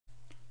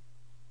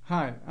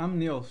Hi, I'm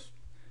Niels,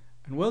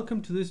 and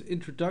welcome to this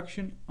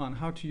introduction on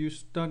how to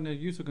use .NET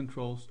user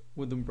controls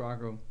with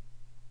Umbraco.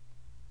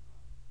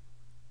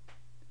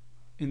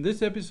 In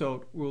this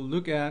episode, we'll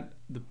look at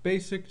the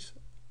basics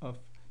of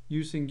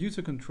using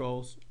user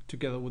controls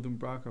together with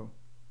Umbraco.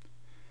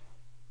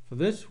 For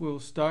this, we'll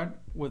start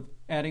with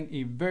adding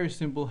a very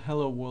simple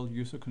Hello World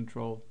user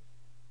control.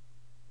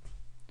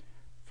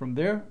 From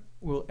there,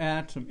 we'll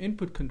add some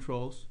input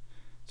controls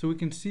so we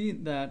can see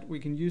that we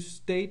can use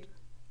state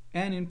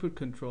and input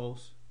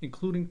controls,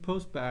 including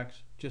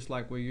postbacks, just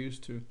like we're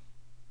used to.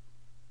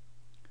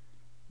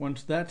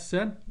 Once that's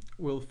set,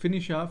 we'll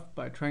finish off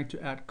by trying to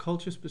add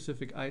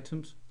culture-specific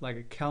items like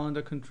a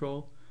calendar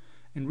control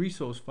and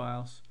resource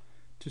files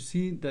to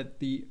see that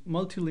the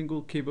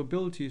multilingual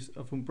capabilities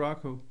of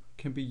Umbraco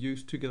can be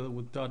used together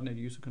with .NET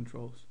user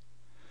controls.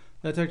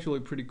 That's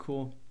actually pretty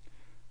cool.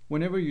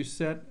 Whenever you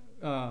set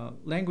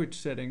language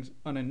settings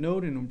on a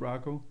node in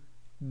Umbraco,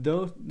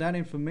 that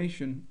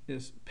information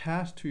is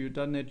passed to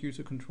your .NET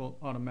user control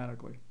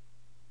automatically.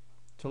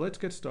 So let's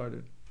get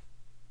started.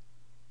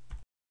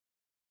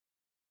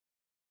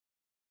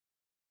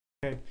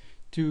 Okay,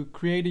 to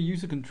create a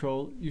user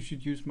control, you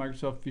should use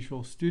Microsoft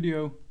Visual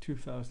Studio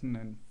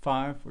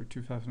 2005 or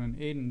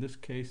 2008. In this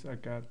case, I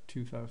got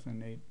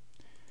 2008.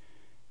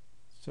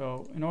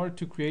 So in order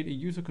to create a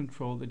user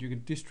control that you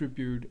can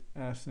distribute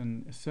as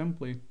an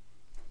assembly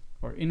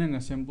or in an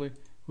assembly,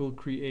 we'll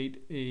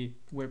create a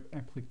web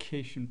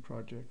application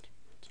project.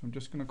 So I'm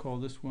just going to call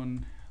this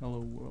one Hello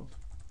World.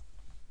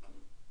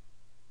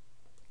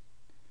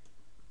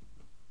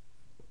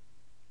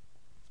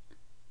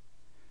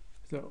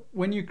 So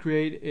when you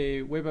create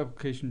a web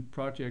application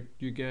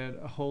project, you get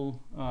a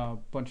whole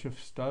bunch of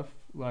stuff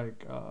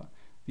like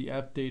the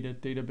app data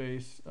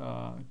database,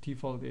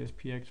 default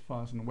ASPX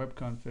files, and web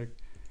config.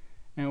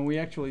 And we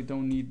actually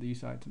don't need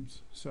these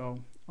items,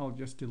 so I'll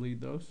just delete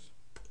those.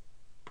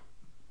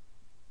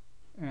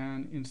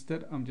 And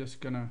instead I'm just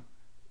gonna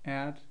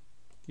add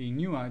a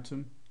new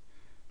item,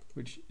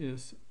 which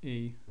is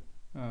a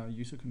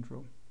user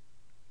control.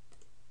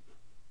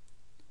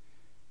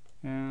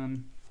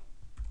 And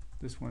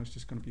this one is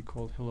just going to be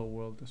called Hello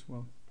World as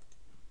well.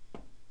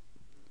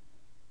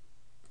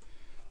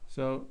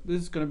 So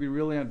this is going to be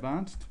really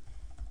advanced.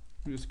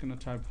 I'm just going to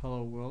type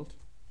Hello World.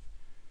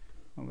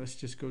 Now let's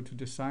just go to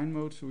design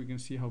mode so we can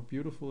see how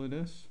beautiful it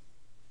is.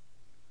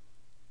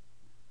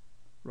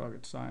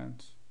 Rocket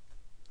science.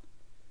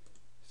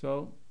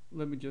 So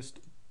let me just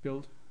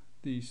build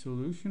the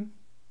solution.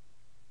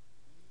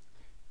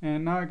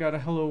 And now I got a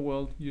Hello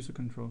World user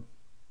control.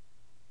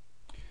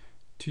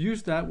 To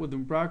use that with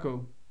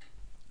Umbraco,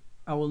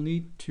 I will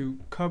need to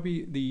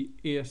copy the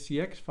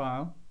ASCX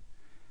file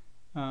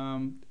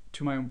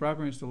to my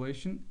Umbraco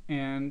installation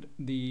and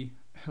the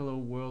Hello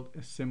World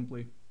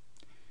assembly.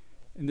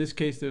 In this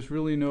case, there's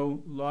really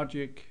no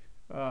logic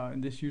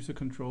in this user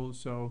control,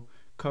 so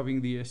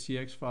copying the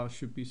ASCX file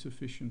should be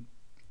sufficient.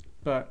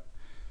 But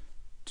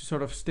to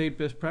sort of state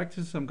best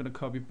practices, I'm going to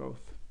copy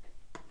both.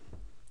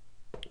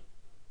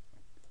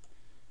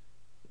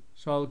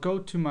 So I'll go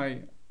to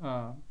my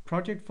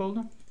project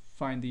folder,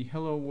 find the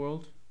Hello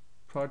World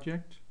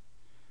project,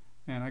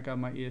 and I got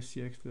my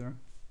ASCX there.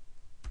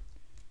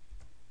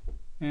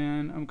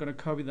 And I'm going to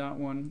copy that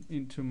one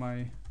into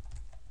my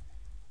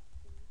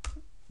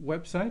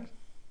website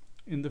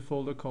in the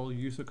folder called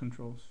user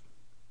controls.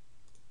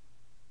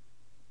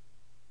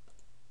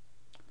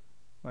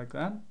 Like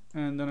that.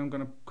 And then I'm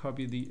going to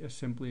copy the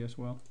assembly as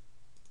well.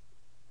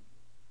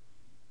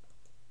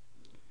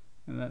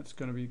 And that's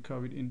going to be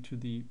copied into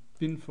the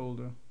bin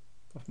folder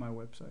of my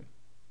website.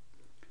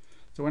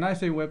 So when I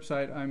say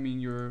website, I mean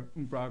your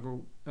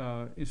Umbraco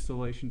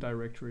installation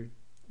directory.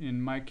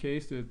 In my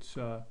case, it's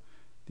the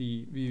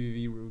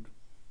www root.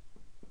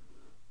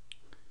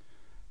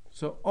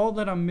 So all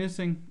that I'm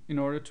missing in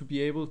order to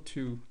be able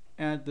to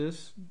add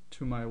this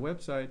to my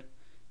website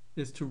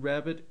is to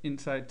wrap it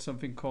inside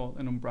something called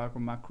an Umbraco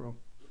macro.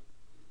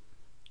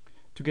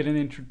 To get an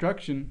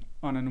introduction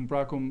on an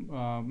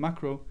Umbraco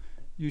macro,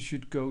 you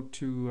should go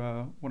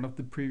to one of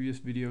the previous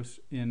videos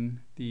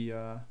in the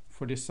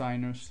for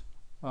designers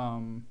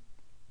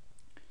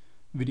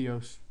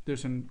videos.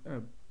 There's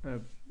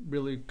a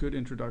really good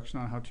introduction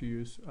on how to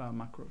use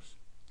macros.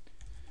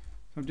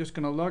 So I'm just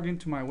going to log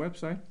into my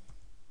website.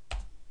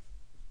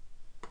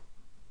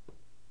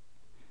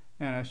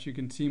 And as you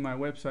can see, my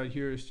website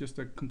here is just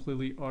a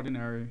completely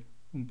ordinary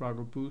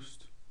Umbraco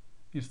Boost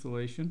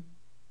installation.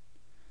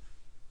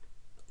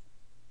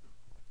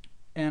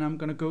 And I'm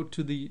going to go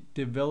to the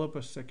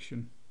developer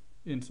section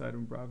inside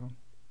Umbraco.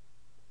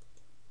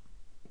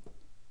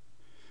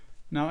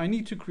 Now I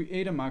need to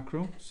create a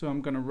macro, so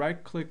I'm going to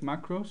right click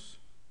macros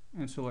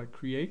and select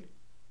create.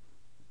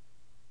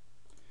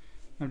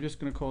 I'm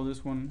just going to call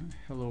this one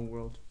Hello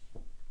World.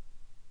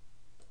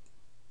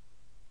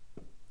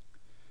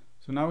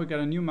 So now we got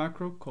a new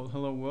macro called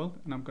Hello World,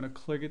 and I'm going to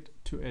click it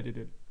to edit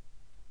it.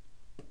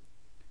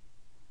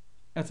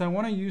 As I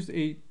want to use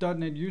a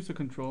 .NET user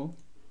control,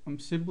 I'm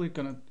simply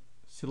going to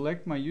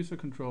select my user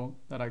control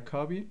that I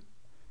copied,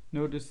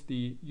 notice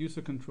the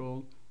user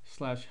control /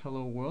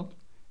 hello world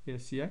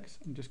ASCX.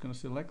 I'm just going to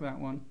select that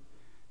one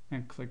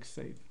and click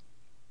save.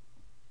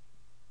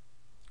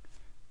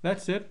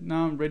 That's it.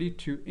 Now I'm ready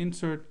to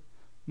insert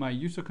my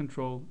user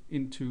control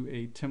into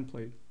a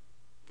template.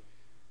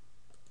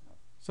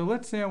 So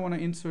let's say I want to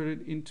insert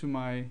it into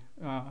my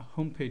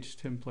homepage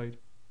template.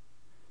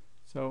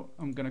 So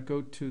I'm going to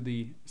go to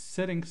the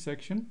settings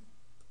section.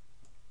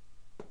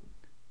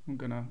 I'm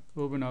going to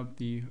open up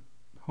the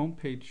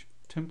homepage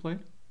template,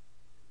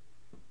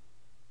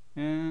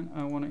 and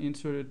I want to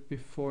insert it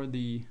before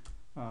the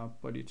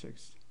body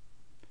text.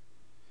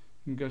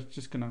 I'm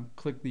just going to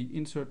click the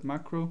insert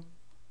macro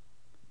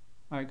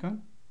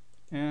icon,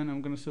 and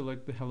I'm going to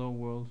select the hello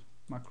world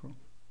macro,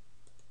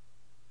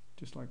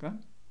 just like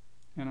that,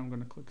 and I'm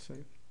going to click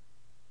save.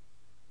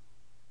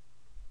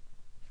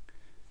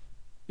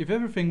 If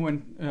everything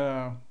went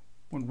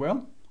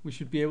well, we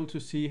should be able to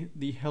see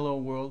the hello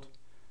world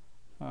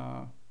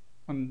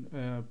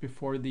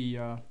before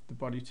the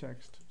body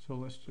text. So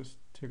let's just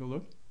take a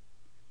look,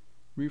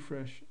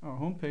 refresh our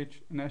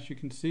homepage, and as you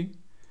can see,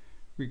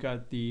 we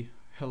got the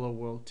hello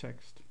world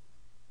text.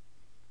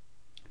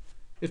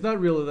 It's not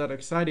really that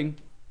exciting,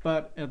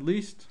 but at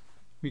least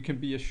we can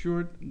be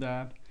assured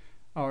that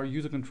our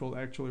user control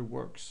actually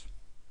works.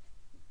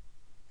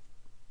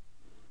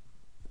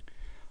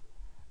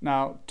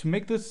 Now, to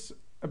make this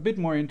a bit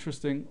more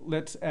interesting,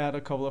 let's add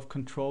a couple of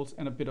controls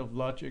and a bit of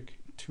logic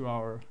to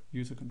our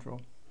user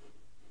control.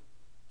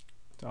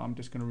 So I'm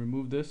just going to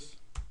remove this,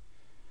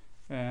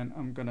 and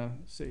I'm going to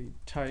say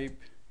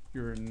type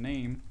your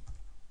name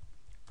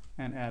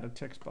and add a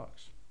text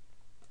box.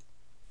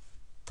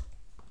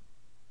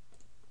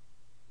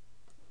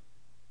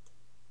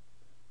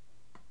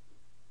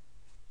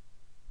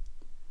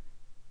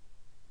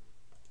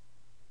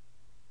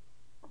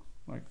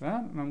 Like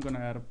that, and I'm going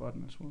to add a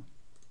button as well.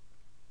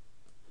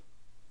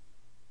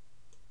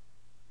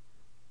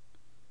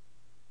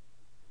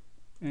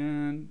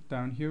 And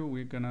down here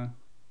I'm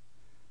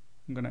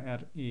gonna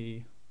add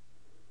a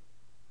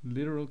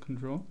literal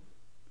control,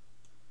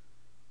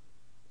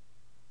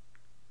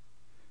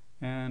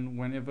 and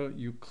whenever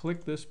you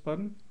click this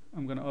button,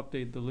 I'm gonna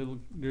update the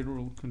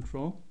literal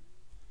control.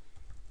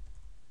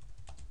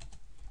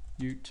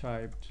 You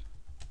typed,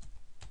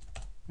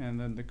 and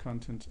then the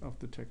contents of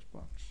the text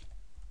box.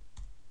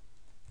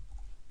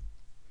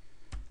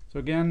 So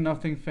again,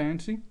 nothing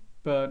fancy,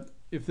 but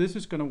if this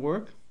is gonna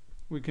work,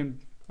 we can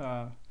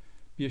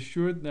be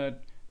assured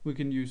that we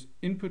can use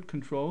input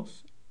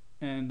controls,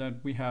 and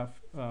that we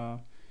have a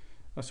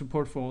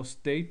support for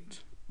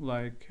state,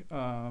 like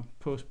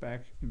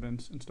post-back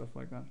events and stuff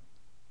like that.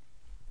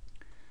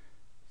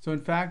 So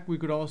in fact, we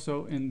could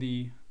also, in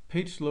the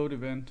page load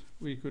event,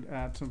 we could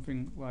add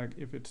something like,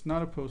 if it's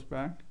not a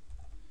post-back,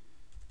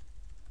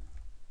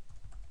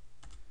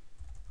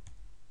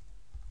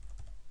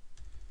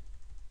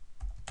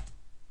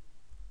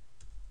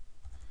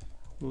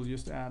 we'll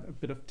just add a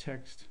bit of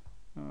text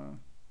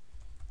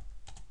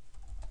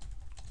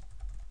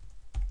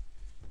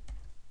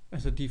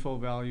as a default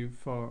value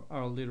for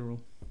our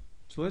literal.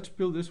 So let's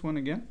build this one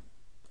again,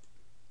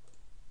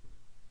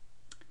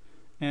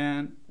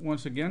 and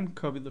once again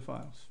copy the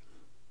files.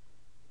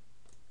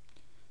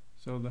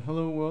 So the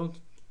hello world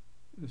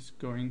is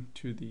going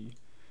to the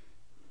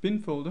bin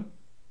folder,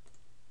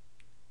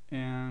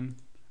 and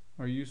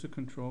our user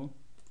control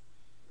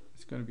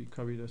is going to be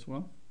copied as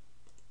well.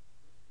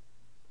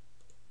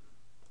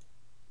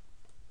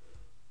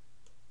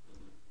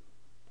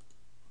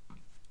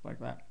 Like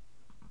that.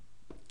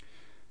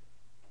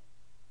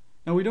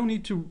 Now we don't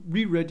need to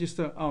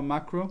re-register our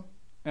macro,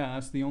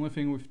 as the only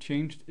thing we've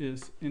changed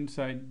is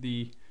inside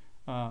the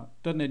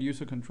 .NET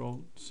user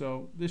control.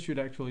 So this should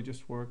actually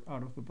just work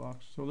out of the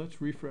box. So let's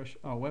refresh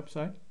our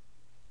website.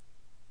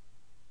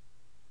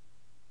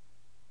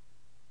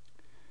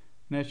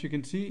 And as you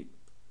can see,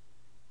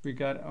 we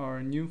got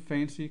our new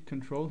fancy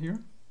control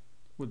here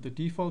with the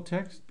default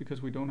text,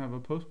 because we don't have a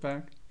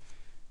postback.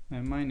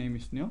 And my name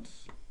is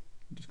Niels.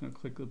 I'm just going to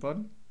click the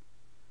button,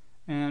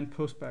 and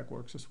postback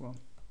works as well.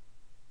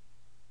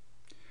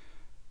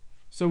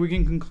 So we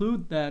can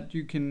conclude that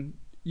you can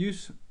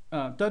use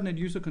 .NET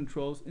user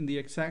controls in the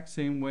exact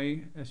same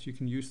way as you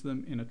can use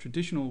them in a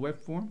traditional web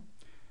form.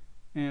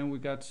 And we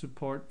got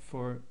support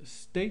for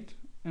state,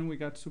 and we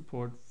got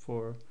support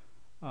for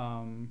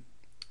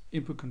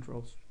input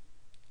controls.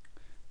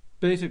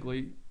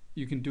 Basically,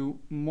 you can do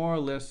more or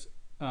less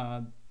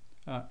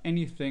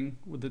anything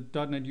with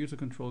the .NET user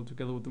control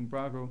together with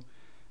Umbraco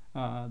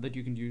that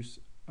you can use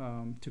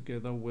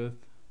together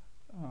with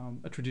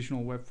a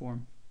traditional web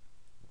form.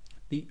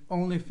 The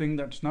only thing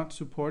that's not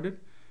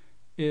supported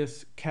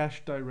is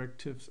cache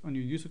directives on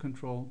your user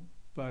control,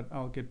 but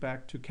I'll get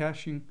back to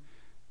caching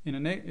in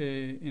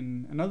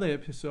another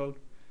episode,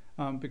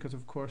 because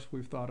of course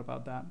we've thought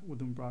about that with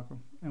Umbraco,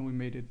 and we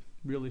made it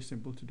really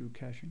simple to do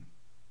caching.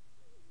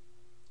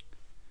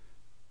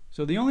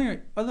 So the only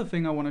other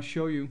thing I want to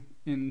show you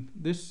in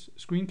this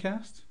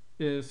screencast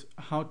is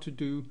how to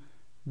do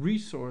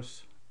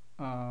resource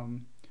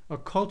or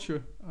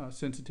culture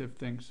sensitive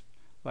things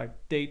like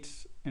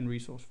dates and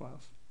resource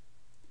files.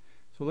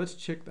 So let's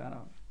check that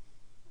out.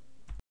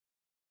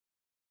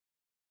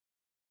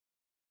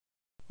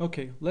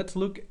 Okay, let's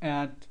look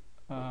at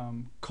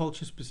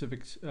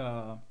culture-specific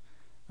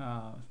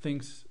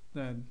things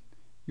that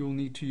you'll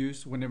need to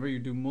use whenever you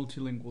do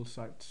multilingual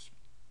sites.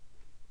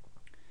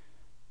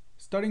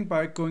 Starting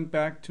by going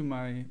back to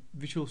my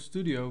Visual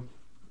Studio,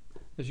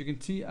 as you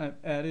can see, I've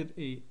added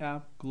a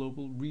app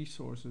global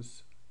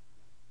resources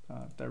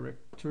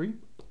directory,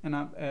 and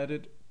I've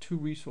added 2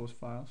 resource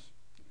files,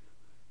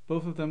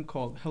 both of them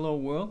called Hello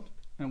World,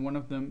 and one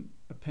of them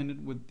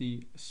appended with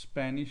the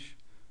Spanish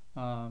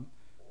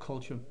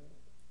culture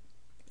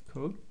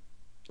code.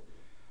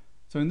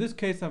 So in this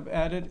case, I've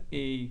added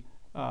a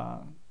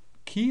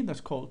key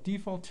that's called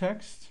default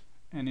text,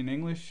 and in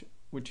English,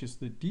 which is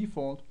the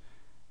default,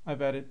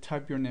 I've added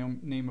type your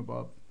name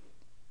above.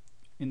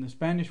 In the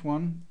Spanish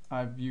one,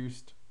 I've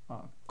used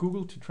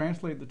Google to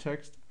translate the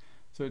text,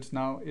 so it's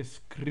now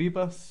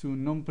escriba su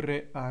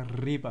nombre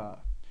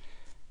arriba.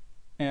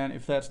 And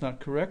if that's not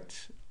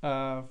correct,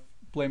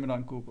 blame it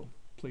on Google,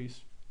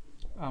 please.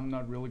 I'm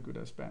not really good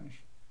at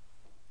Spanish.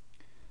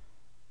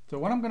 So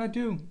what I'm going to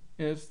do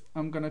is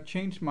I'm going to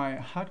change my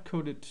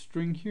hard-coded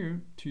string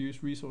here to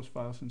use resource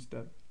files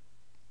instead.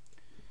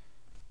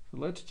 So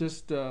let's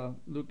just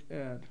look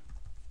at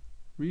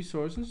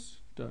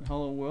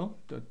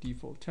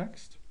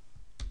resources.helloworld.defaultText,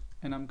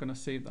 and I'm going to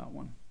save that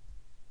one.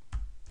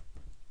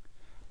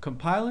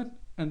 Compile it,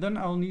 and then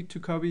I'll need to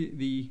copy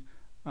the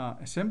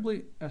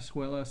assembly as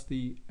well as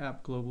the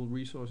app global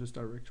resources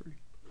directory.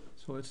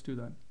 So let's do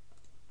that.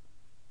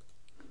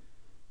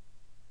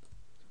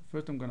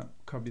 First I'm going to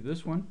copy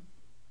this one,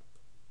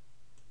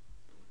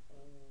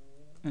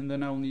 and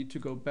then I'll need to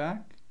go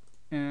back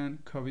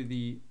and copy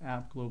the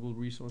app global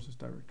resources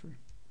directory.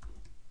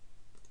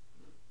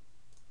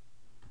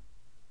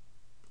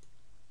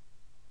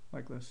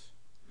 Like this.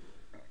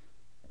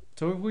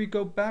 So if we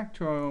go back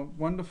to our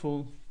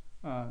wonderful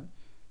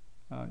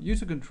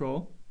user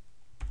control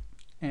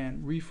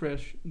and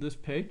refresh this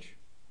page,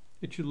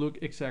 it should look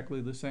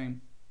exactly the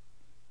same.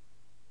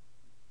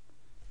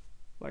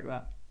 Like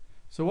that.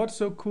 So what's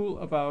so cool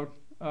about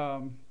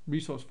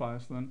resource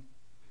files then?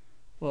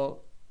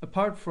 Well,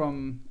 apart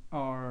from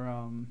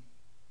our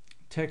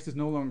text is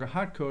no longer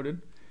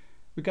hard-coded,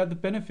 we got the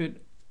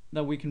benefit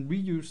that we can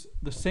reuse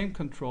the same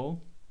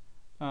control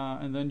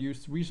and then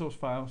use resource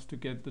files to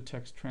get the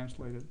text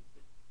translated,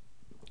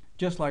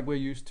 just like we're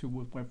used to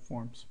with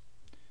WebForms.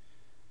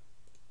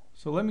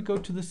 So let me go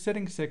to the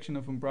settings section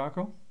of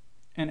Umbraco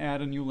and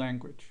add a new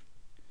language.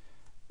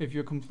 If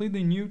you're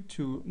completely new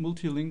to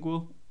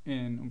multilingual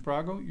in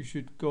Umbraco, you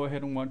should go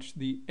ahead and watch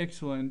the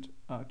excellent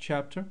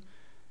chapter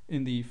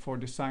in the For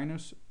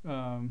Designers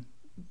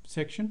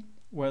section,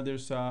 where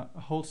there's a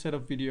whole set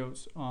of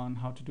videos on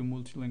how to do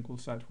multilingual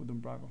sites with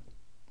Umbraco.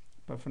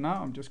 But for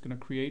now, I'm just going to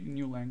create a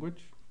new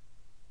language.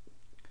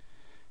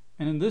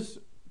 And in this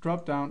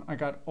drop down, I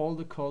got all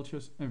the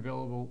cultures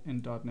available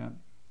in .NET.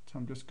 So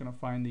I'm just going to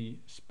find the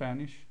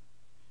Spanish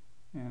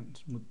and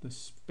with the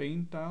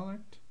Spain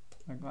dialect,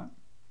 like that,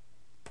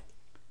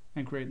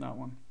 and create that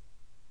one.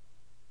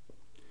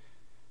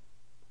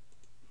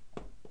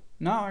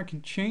 Now I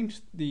can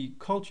change the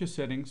culture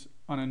settings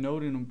on a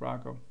node in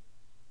Umbraco.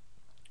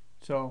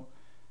 So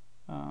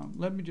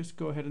let me just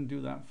go ahead and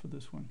do that for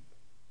this one.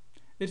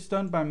 It's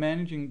done by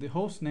managing the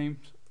host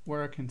names,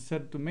 where I can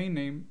set domain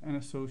name and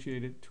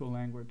associate it to a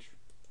language.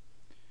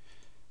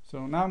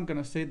 So now I'm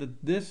going to say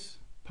that this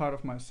part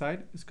of my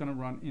site is going to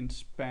run in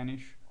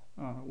Spanish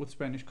with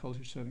Spanish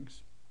culture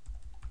settings.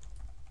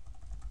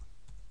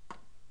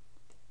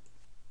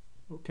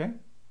 Okay, I'm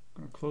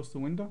going to close the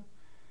window.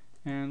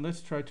 And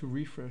let's try to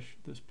refresh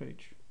this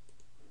page.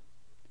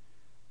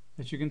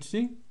 As you can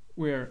see,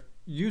 we're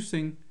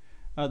using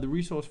the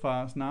resource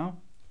files now,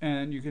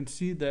 and you can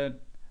see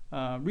that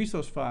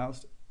resource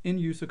files in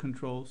user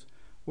controls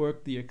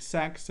work the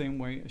exact same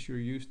way as you're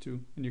used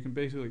to, and you can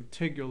basically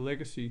take your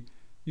legacy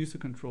user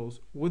controls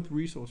with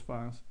resource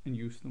files and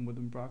use them with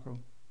Umbraco.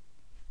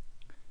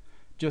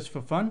 Just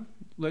for fun,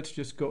 let's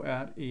just go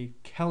add a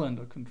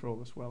calendar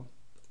control as well.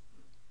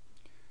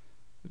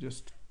 So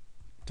just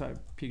type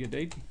pick a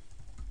date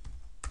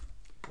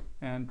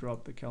and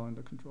drop the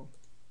calendar control.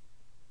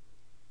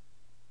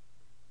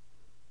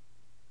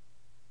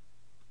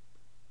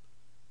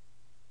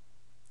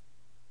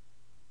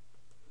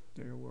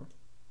 There you were.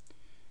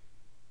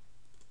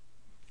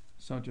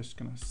 So I'm just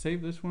gonna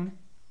save this one,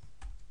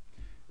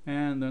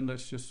 and then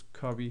let's just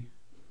copy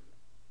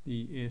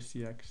the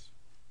ASCX.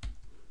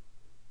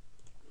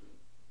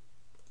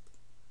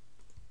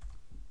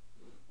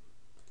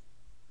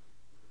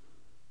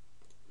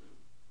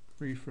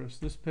 Refresh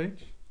this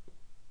page.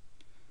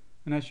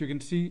 And as you can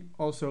see,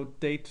 also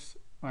dates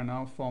are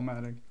now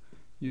formatted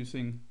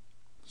using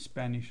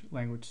Spanish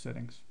language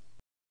settings.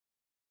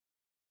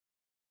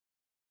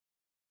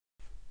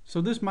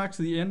 So this marks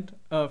the end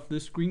of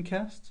this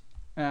screencast.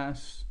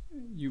 As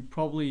you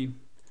probably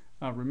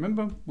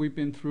remember, we've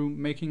been through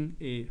making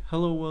a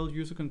Hello World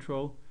user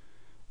control.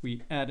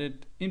 We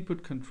added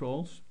input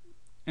controls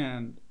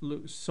and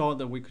saw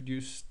that we could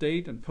use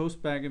state and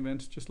postback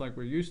events just like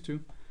we're used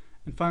to.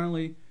 And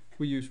finally,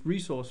 we used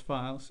resource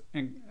files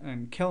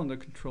and calendar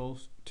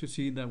controls to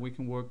see that we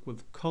can work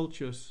with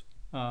cultures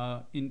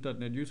in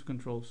 .NET user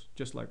controls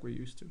just like we're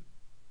used to.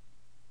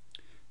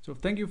 So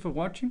thank you for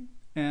watching,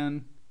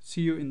 and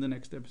see you in the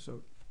next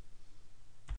episode.